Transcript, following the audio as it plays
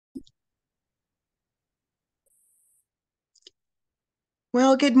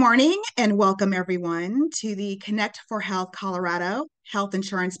Well, good morning and welcome everyone to the Connect for Health Colorado Health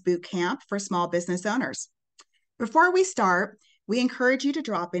Insurance Bootcamp for small business owners. Before we start, we encourage you to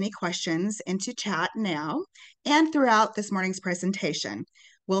drop any questions into chat now and throughout this morning's presentation.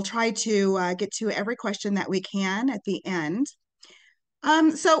 We'll try to get to every question that we can at the end.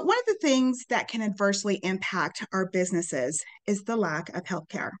 So one of the things that can adversely impact our businesses is the lack of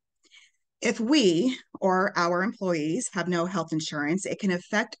healthcare. If we or our employees have no health insurance, it can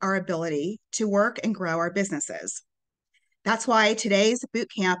affect our ability to work and grow our businesses. That's why today's boot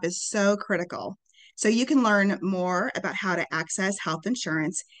camp is so critical. So you can learn more about how to access health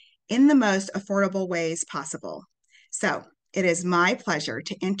insurance in the most affordable ways possible. So it is my pleasure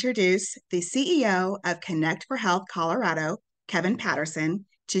to introduce the CEO of Connect for Health Colorado, Kevin Patterson,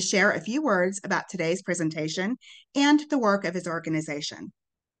 to share a few words about today's presentation and the work of his organization.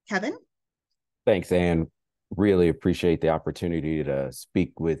 Kevin? Thanks, Anne. Really appreciate the opportunity to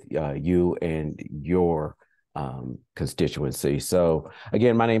speak with you and your constituency. So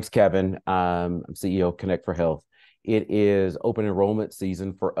again, my name's Kevin. I'm CEO of Connect for Health. It is open enrollment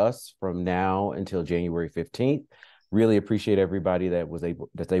season for us from now until January 15th. Really appreciate everybody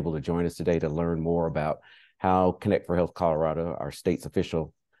that's able to join us today to learn more about how Connect for Health Colorado, our state's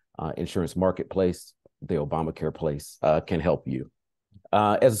official insurance marketplace, the Obamacare place, can help you.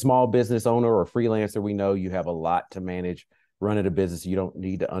 As a small business owner or freelancer, we know you have a lot to manage. Running a business, you don't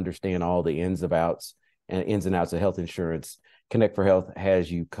need to understand all the ins and outs of health insurance. Connect for Health has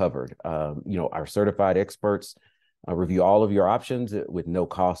you covered. Our certified experts review all of your options with no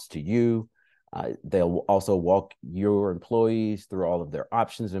cost to you. They'll also walk your employees through all of their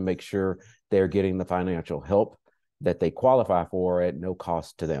options and make sure they're getting the financial help that they qualify for at no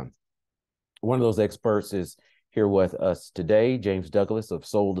cost to them. One of those experts is here with us today, James Douglas of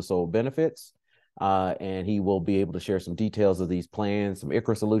Soul to Soul Benefits, and he will be able to share some details of these plans, some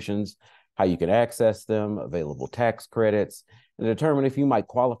ICHRA solutions, how you can access them, available tax credits, and determine if you might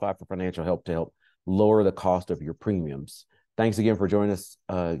qualify for financial help to help lower the cost of your premiums. Thanks again for joining us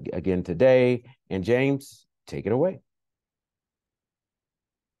again today. And James, take it away.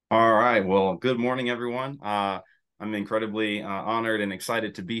 All right. Well, good morning, everyone. I'm incredibly honored and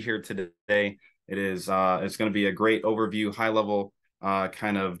excited to be here today. It's going to be a great overview, high level,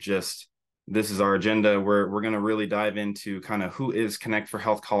 this is our agenda. We're going to really dive into kind of who is Connect for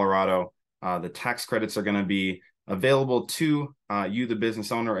Health Colorado. The tax credits are going to be available to you, the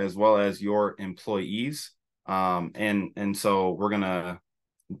business owner, as well as your employees. And so we're going to,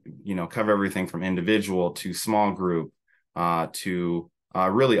 cover everything from individual to small group to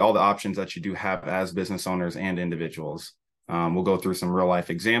really all the options that you do have as business owners and individuals. We'll go through some real life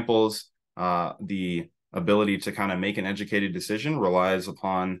examples. The ability to kind of make an educated decision relies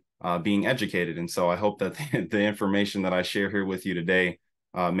upon being educated. And so I hope that the information that I share here with you today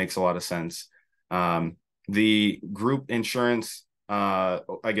makes a lot of sense. The group insurance,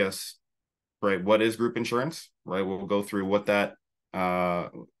 I guess, right? What is group insurance, right? We'll go through what that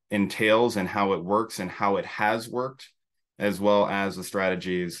entails and how it works and how it has worked, as well as the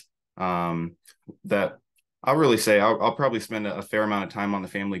strategies that I'll really say I'll probably spend a fair amount of time on the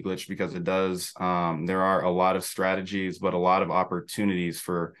family glitch because it does. There are a lot of strategies, but a lot of opportunities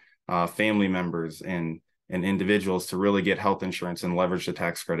for family members and individuals to really get health insurance and leverage the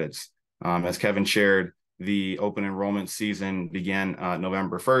tax credits. As Kevin shared, the open enrollment season began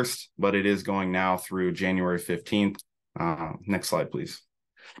November 1st, but it is going now through January 15th. Next slide, please.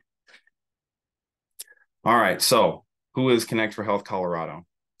 All right, so who is Connect for Health Colorado?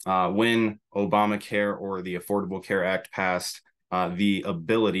 When Obamacare or the Affordable Care Act passed, the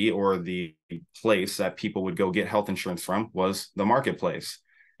ability or the place that people would go get health insurance from was the marketplace.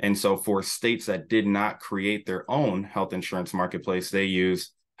 And so for states that did not create their own health insurance marketplace, they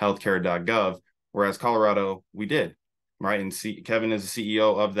use healthcare.gov, whereas Colorado, we did, right? And Kevin is the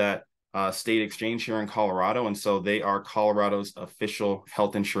CEO of that state exchange here in Colorado. And so they are Colorado's official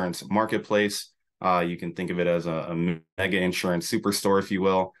health insurance marketplace. You can think of it as a mega insurance superstore, if you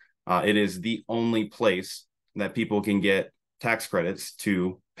will. It is the only place that people can get tax credits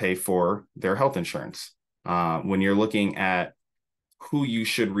to pay for their health insurance. When you're looking at who you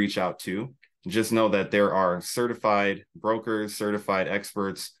should reach out to, just know that there are certified brokers, certified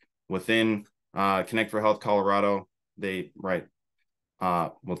experts within Connect for Health Colorado. Technically,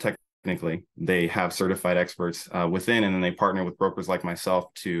 they have certified experts within, and then they partner with brokers like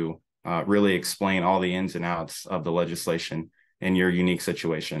myself to really explain all the ins and outs of the legislation in your unique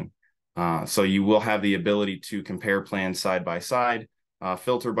situation. So you will have the ability to compare plans side by side,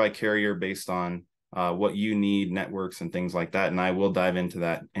 filter by carrier based on what you need, networks and things like that. And I will dive into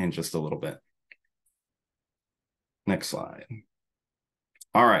that in just a little bit. Next slide.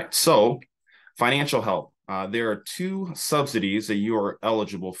 All right, so financial help. There are two subsidies that you are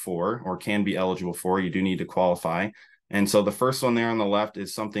eligible for or can be eligible for. You do need to qualify. And so the first one there on the left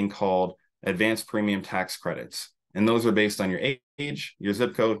is something called advanced premium tax credits. And those are based on your age, your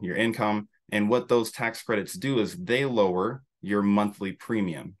zip code, your income. And what those tax credits do is they lower your monthly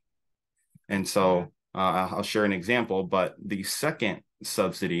premium. And so I'll share an example, but the second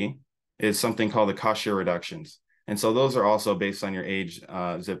subsidy is something called the cost share reductions. And so those are also based on your age,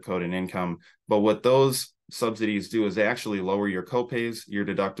 zip code, and income. But what those subsidies do is they actually lower your copays, your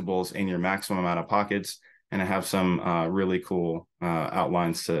deductibles, and your maximum out of pockets. And I have some really cool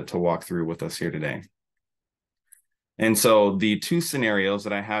outlines to walk through with us here today. And so the two scenarios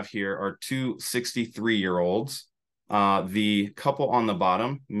that I have here are two 63-year-olds. The couple on the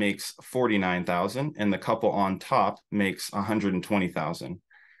bottom makes $49,000 and the couple on top makes $120,000.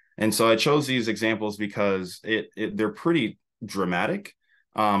 And so I chose these examples because they're pretty dramatic,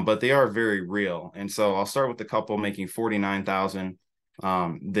 but they are very real. And so I'll start with the couple making $49,000.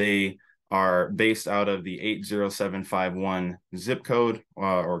 They are based out of the 80751 zip code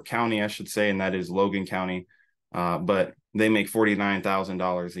or county, I should say, and that is Logan County. But they make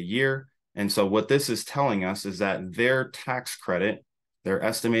 $49,000 a year. And so what this is telling us is that their tax credit, their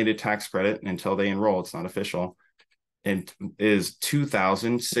estimated tax credit until they enroll, it's not official, and is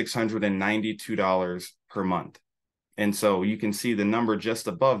 $2,692 per month. And so you can see the number just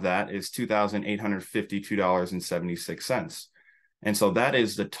above that is $2,852.76. And so that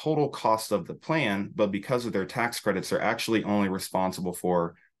is the total cost of the plan, but because of their tax credits, they're actually only responsible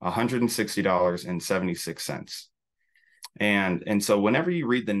for $160.76. And so whenever you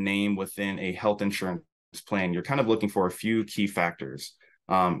read the name within a health insurance plan, you're kind of looking for a few key factors,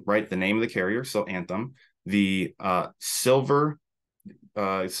 right? The name of the carrier, so Anthem. The silver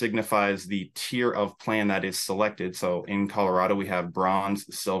signifies the tier of plan that is selected. So in Colorado, we have bronze,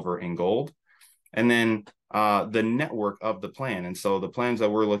 silver, and gold. And then the network of the plan. And so the plans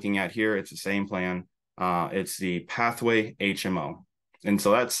that we're looking at here, it's the same plan. It's the Pathway HMO. And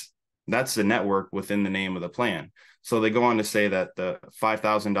so that's the network within the name of the plan. So they go on to say that the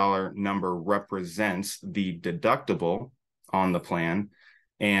 $5,000 number represents the deductible on the plan,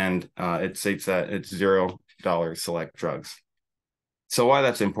 and it states that it's $0 select drugs. So why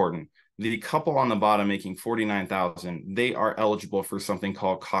that's important? The couple on the bottom making $49,000, they are eligible for something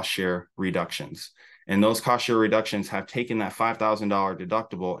called cost share reductions. And those cost share reductions have taken that $5,000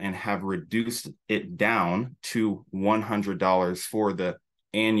 deductible and have reduced it down to $100 for the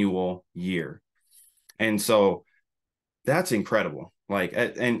annual year. And so that's incredible. Like,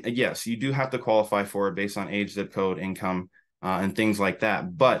 and yes, you do have to qualify for it based on age, zip code, income, and things like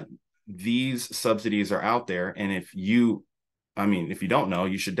that. But these subsidies are out there. And if you don't know,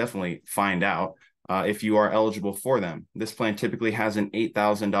 you should definitely find out if you are eligible for them. This plan typically has an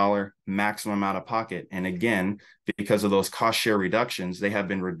 $8,000 maximum out of pocket. And again, because of those cost share reductions, they have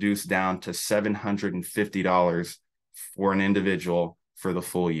been reduced down to $750 for an individual for the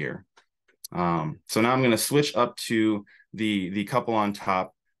full year. So now I'm going to switch up to the couple on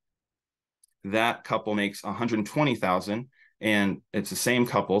top. That couple makes $120,000, and it's the same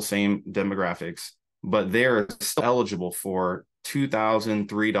couple, same demographics, but they're still eligible for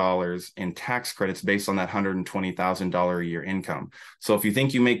 $2,003 in tax credits based on that $120,000 a year income. So if you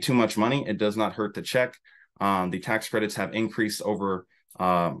think you make too much money, it does not hurt to check. The tax credits have increased over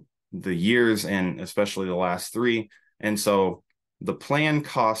the years, and especially the last 3. And so the plan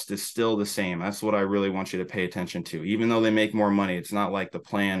cost is still the same. That's what I really want you to pay attention to. Even though they make more money, it's not like the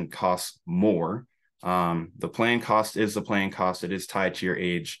plan costs more. The plan cost is the plan cost. It is tied to your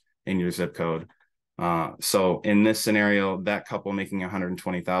age and your zip code. So in this scenario, that couple making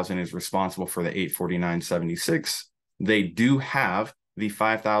 $120,000 is responsible for the $849.76. They do have the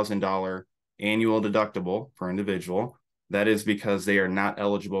 $5,000 annual deductible per individual. That is because they are not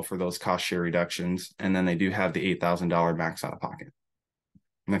eligible for those cost share reductions. And then they do have the $8,000 max out of pocket.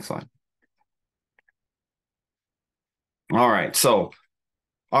 Next slide. All right. So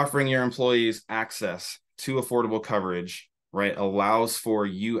offering your employees access to affordable coverage, right, allows for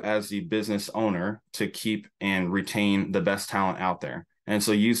you as the business owner to keep and retain the best talent out there. And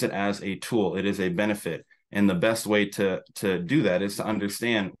so use it as a tool. It is a benefit. And the best way to do that is to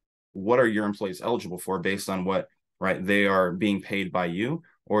understand what are your employees eligible for based on what, right, they are being paid by you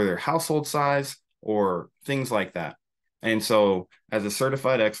or their household size or things like that. And so as a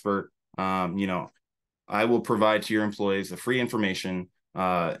certified expert, I will provide to your employees the free information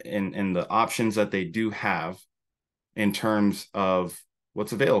in the options that they do have in terms of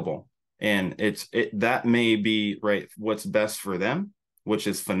what's available. And that may be, right, what's best for them, which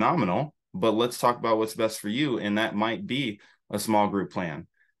is phenomenal, but let's talk about what's best for you. And that might be a small group plan.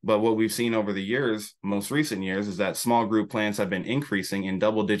 But what we've seen over the years, most recent years, is that small group plans have been increasing in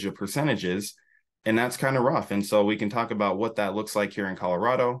double-digit percentages, and that's kind of rough. And so we can talk about what that looks like here in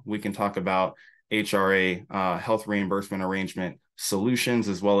Colorado. We can talk about HRA, health reimbursement arrangement solutions,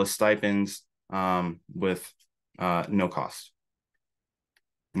 as well as stipends with no cost.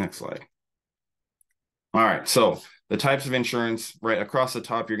 Next slide. All right, so the types of insurance, right across the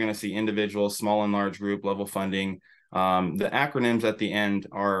top, you're going to see individual, small and large group, level funding. The acronyms at the end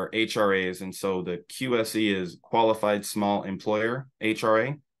are HRAs. And so the QSE is Qualified Small Employer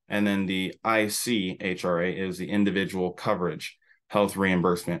HRA. And then the IC HRA is the Individual Coverage Health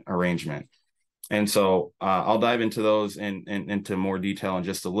Reimbursement Arrangement. And so I'll dive into those and into more detail in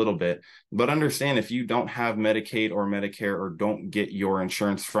just a little bit. But understand, if you don't have Medicaid or Medicare or don't get your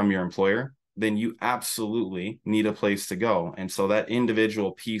insurance from your employer, then you absolutely need a place to go. And so that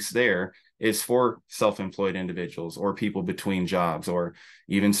individual piece there is for self-employed individuals or people between jobs, or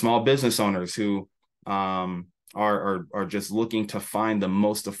even small business owners who are just looking to find the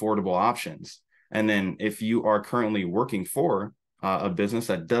most affordable options. And then if you are currently working for a business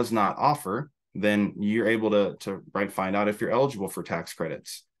that does not offer, then you're able to find out if you're eligible for tax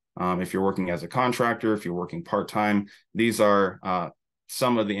credits. If you're working as a contractor, if you're working part-time, these are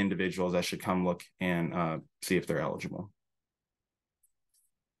some of the individuals that should come look and see if they're eligible.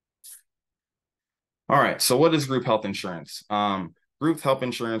 All right, so what is group health insurance? Group health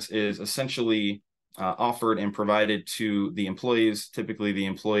insurance is essentially offered and provided to the employees, typically the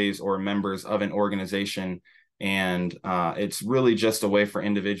employees or members of an organization. And it's really just a way for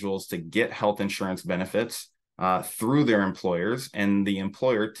individuals to get health insurance benefits through their employers, and the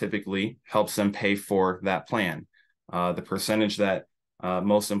employer typically helps them pay for that plan. The percentage that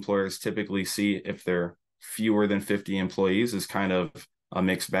most employers typically see if they're fewer than 50 employees is kind of a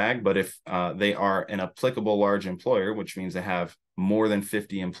mixed bag. But if they are an applicable large employer, which means they have more than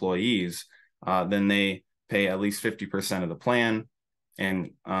 50 employees, then they pay at least 50% of the plan.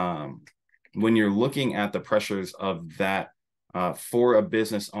 And when you're looking at the pressures of that for a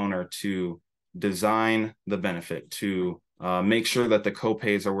business owner to design the benefit, to make sure that the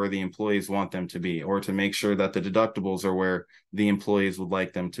copays are where the employees want them to be, or to make sure that the deductibles are where the employees would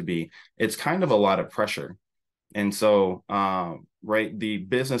like them to be, it's kind of a lot of pressure. And so, the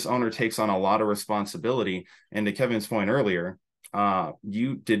business owner takes on a lot of responsibility. And to Kevin's point earlier,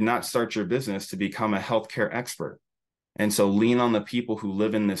 you did not start your business to become a healthcare expert. And so lean on the people who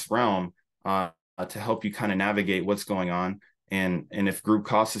live in this realm to help you kind of navigate what's going on. And if group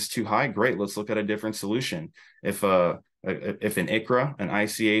cost is too high, great, let's look at a different solution. If an ICRA, an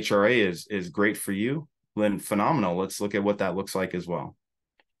ICHRA is great for you, then phenomenal. Let's look at what that looks like as well.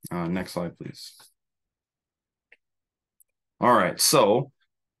 Next slide, please. All right, so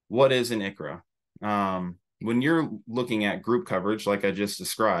what is an ICRA? When you're looking at group coverage, like I just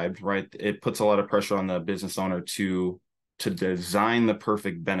described, right, it puts a lot of pressure on the business owner to design the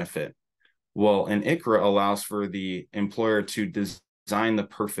perfect benefit. Well, an ICRA allows for the employer to design the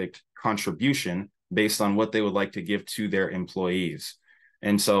perfect contribution based on what they would like to give to their employees.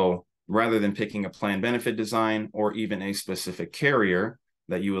 And so rather than picking a plan benefit design or even a specific carrier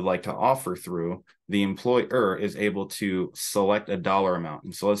that you would like to offer through, the employer is able to select a dollar amount.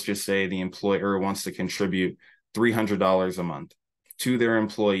 And so let's just say the employer wants to contribute $300 a month to their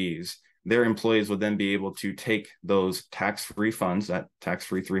employees. Their employees would then be able to take those tax-free funds, that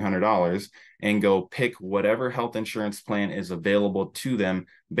tax-free $300, and go pick whatever health insurance plan is available to them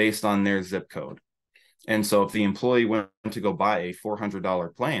based on their zip code. And so if the employee went to go buy a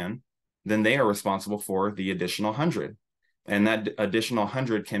 $400 plan, then they are responsible for the additional $100. And that additional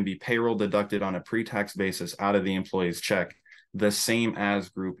 $100 can be payroll deducted on a pre-tax basis out of the employee's check, the same as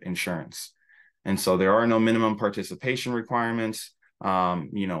group insurance. And so there are no minimum participation requirements.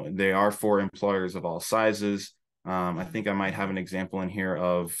 They are for employers of all sizes. I think I might have an example in here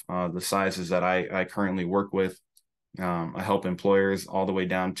of the sizes that I currently work with. I help employers all the way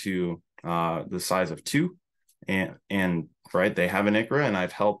down to the size of 2, and right, they have an ICRA, and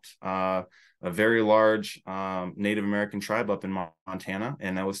I've helped a very large Native American tribe up in Montana,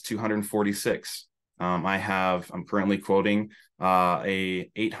 and that was 246. I'm currently quoting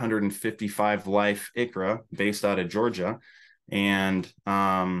a 855 life ICRA based out of Georgia. And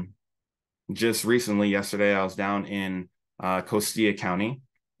just recently, yesterday, I was down in Costilla County,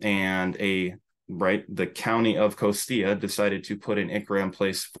 and the county of Costilla decided to put an ICRA in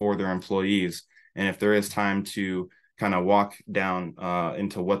place for their employees. And if there is time to kind of walk down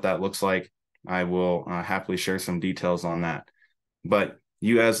into what that looks like, I will happily share some details on that. But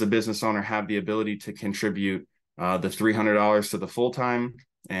you as the business owner have the ability to contribute the $300 to the full-time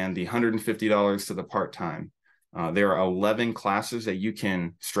and the $150 to the part-time. There are 11 classes that you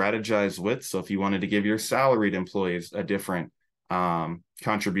can strategize with. So if you wanted to give your salaried employees a different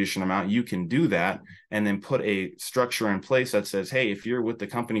contribution amount, you can do that, and then put a structure in place that says, hey, if you're with the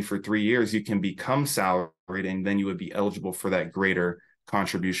company for 3 years, you can become salaried, and then you would be eligible for that greater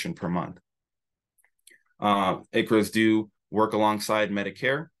contribution per month. ICHRAs do work alongside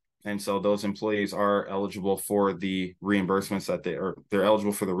Medicare. And so those employees are eligible for the reimbursements they're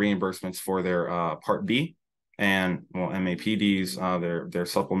eligible for the reimbursements for their Part B and MAPDs, their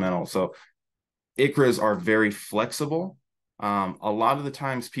supplemental. So ICHRAs are very flexible. A lot of the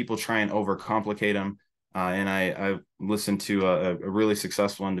times people try and overcomplicate them. And I listened to a really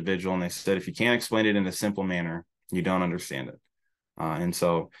successful individual, and they said, if you can't explain it in a simple manner, you don't understand it. And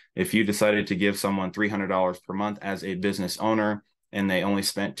so if you decided to give someone $300 per month as a business owner, and they only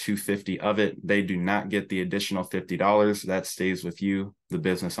spent $250 of it, they do not get the additional $50. That stays with you, the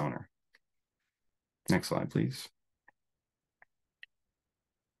business owner. Next slide, please.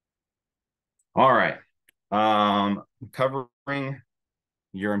 All right. Covering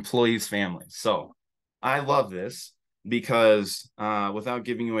your employees' families. So I love this because without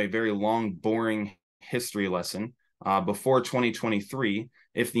giving you a very long, boring history lesson, before 2023,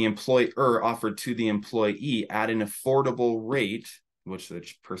 if the employer offered to the employee at an affordable rate, which the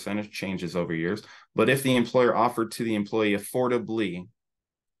percentage changes over years, but if the employer offered to the employee affordably,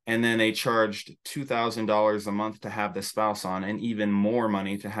 and then they charged $2,000 a month to have the spouse on, and even more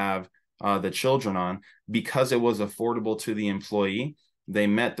money to have the children on, because it was affordable to the employee, they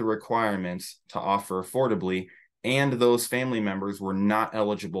met the requirements to offer affordably, and those family members were not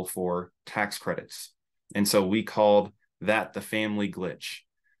eligible for tax credits. And so we called that the family glitch.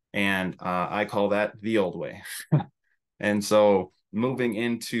 And I call that the old way. And so moving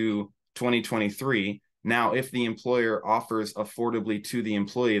into 2023, now if the employer offers affordably to the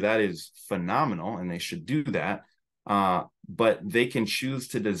employee, that is phenomenal, and they should do that. But they can choose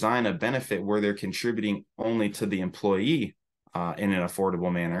to design a benefit where they're contributing only to the employee in an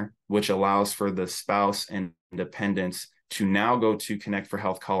affordable manner, which allows for the spouse and dependents to now go to Connect for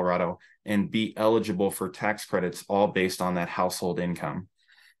Health Colorado and be eligible for tax credits, all based on that household income.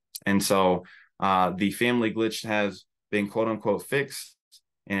 And so the family glitch has been quote unquote fixed,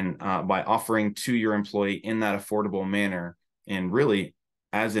 and by offering to your employee in that affordable manner, and really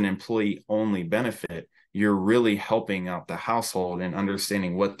as an employee only benefit, you're really helping out the household and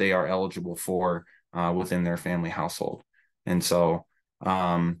understanding what they are eligible for within their family household. And so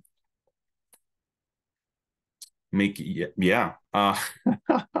no, you're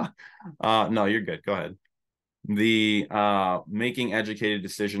good. Go ahead. The making educated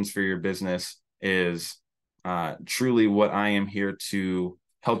decisions for your business is truly what I am here to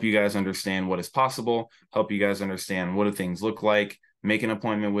help you guys understand what is possible, help you guys understand what do things look like. Make an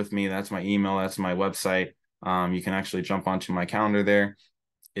appointment with me. That's my email. That's my website. You can actually jump onto my calendar there.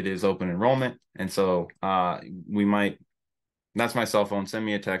 It is open enrollment. And so that's my cell phone. Send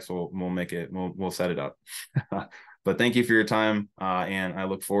me a text. We'll set it up. But thank you for your time. And I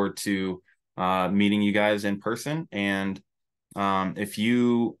look forward to meeting you guys in person. And if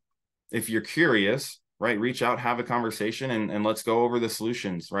you're curious, right, reach out, have a conversation, and let's go over the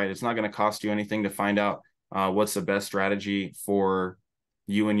solutions, right? It's not going to cost you anything to find out what's the best strategy for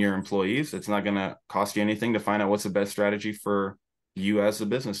you and your employees. It's not going to cost you anything to find out what's the best strategy for you as a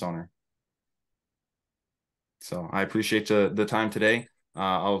business owner. So I appreciate the time today.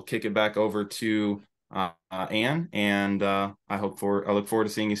 I'll kick it back over to Ann, and I look forward to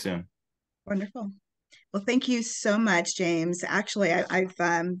seeing you soon. Wonderful. Well, thank you so much, James. Actually, I've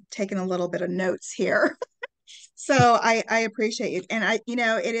taken a little bit of notes here. So I appreciate it. And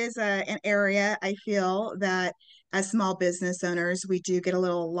it is an area I feel that as small business owners, we do get a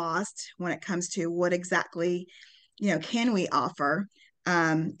little lost when it comes to what exactly, can we offer?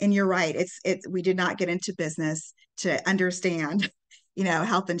 And you're right. We did not get into business to understand,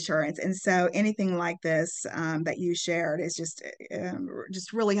 health insurance. And so anything like this that you shared is just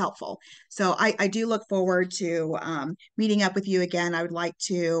really helpful. So I do look forward to meeting up with you again. I would like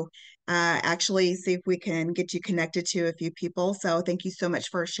to actually see if we can get you connected to a few people. So thank you so much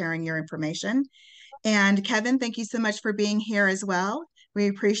for sharing your information. And Kevin, thank you so much for being here as well. We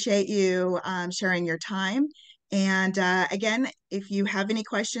appreciate you sharing your time. And again, if you have any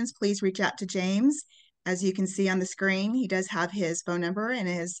questions, please reach out to James. As you can see on the screen, he does have his phone number and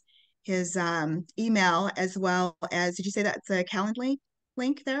his email, as well as, did you say that's a Calendly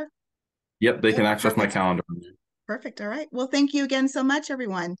link there? Yep, they can access my calendar. Perfect. All right. Well, thank you again so much,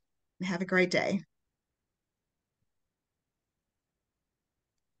 everyone. And have a great day.